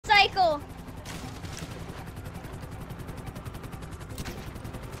vehicle.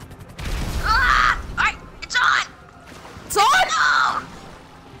 Alright, it's on! It's on? No!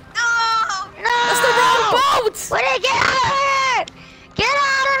 No! That's the wrong boat! Woody, get out of here! Get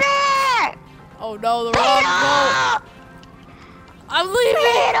out of here! Oh no, the wrong boat. I'm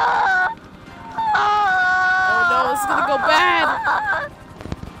leaving! Oh no, this is gonna go bad.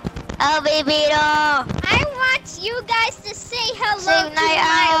 Oh, baby, no. I want you guys to say hello Say to night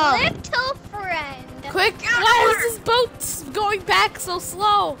my owl. little friend. Quick, why is this boat going back so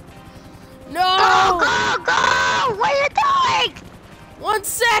slow? Go, No! go, go! What are you doing? 1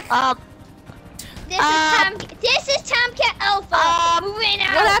 sec! This is Tomcat Alpha. Moving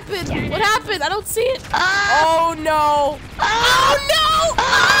out. What happened? What happened? I don't see it. Oh no! Oh no!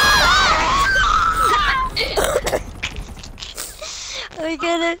 Oh my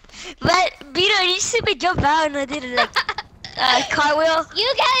god. But, Vito, you see me jump out and I did it like cartwheel.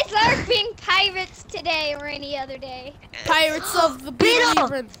 You guys are being pirates today or any other day. Pirates of the Beetle!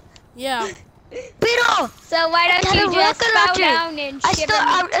 Labyrinth. Yeah. Vito! So why I don't got you a just rocket bow launcher. down and I shiver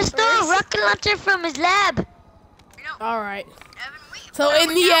stole me a first? rocket launcher from his lab. All right. Evan, wait, So in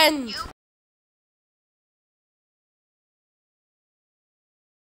the end,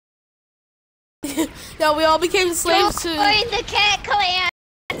 no, we all became slaves to. Join the Cat Clan.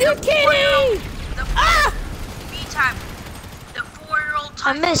 You're kidding! Ah! Meantime, the 4-year-old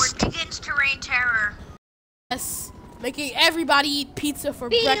I missed. begins to reign terror. Yes, making everybody eat pizza for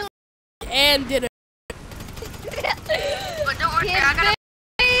Beetle. breakfast and dinner. But don't worry, I got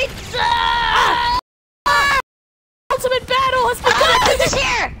Pizza! Ultimate battle has My begun! pizza's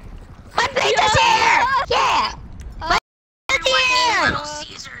here! My pizza's here! Yeah! My pizza's here! Little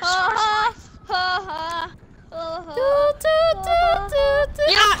Caesars. Ha ha ha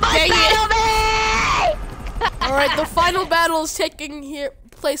You don't dang battle me! All right, the final battle is taking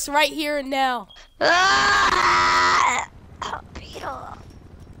place right here and now. Ah! Oh, Beetle.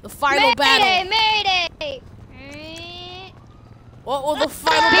 The final battle. Mayday! What will the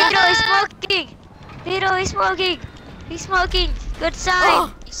final Beetle battle? is smoking! Beetle is smoking! He's smoking! Good sign!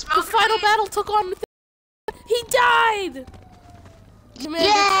 Oh, You the smoke final weed? battle took on. He died. Commander-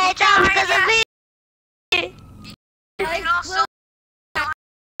 Yeah, it's all because of me! You can also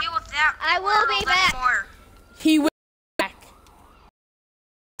deal with that. I will be world back. More. He went back.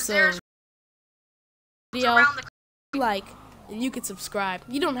 So, There's video around the like, and you can subscribe.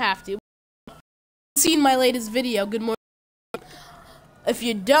 You don't have to. Seen my latest video, good morning. If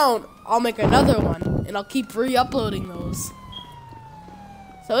you don't, I'll make another one, and I'll keep re-uploading those.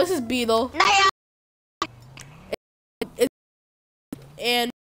 So this is Beetle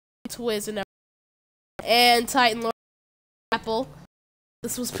and Twiz and everything, and Titan Lord Apple.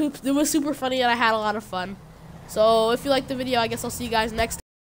 This was it was super funny, and I had a lot of fun. So if you liked the video, I guess I'll see you guys next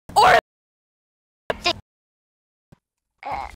time. Or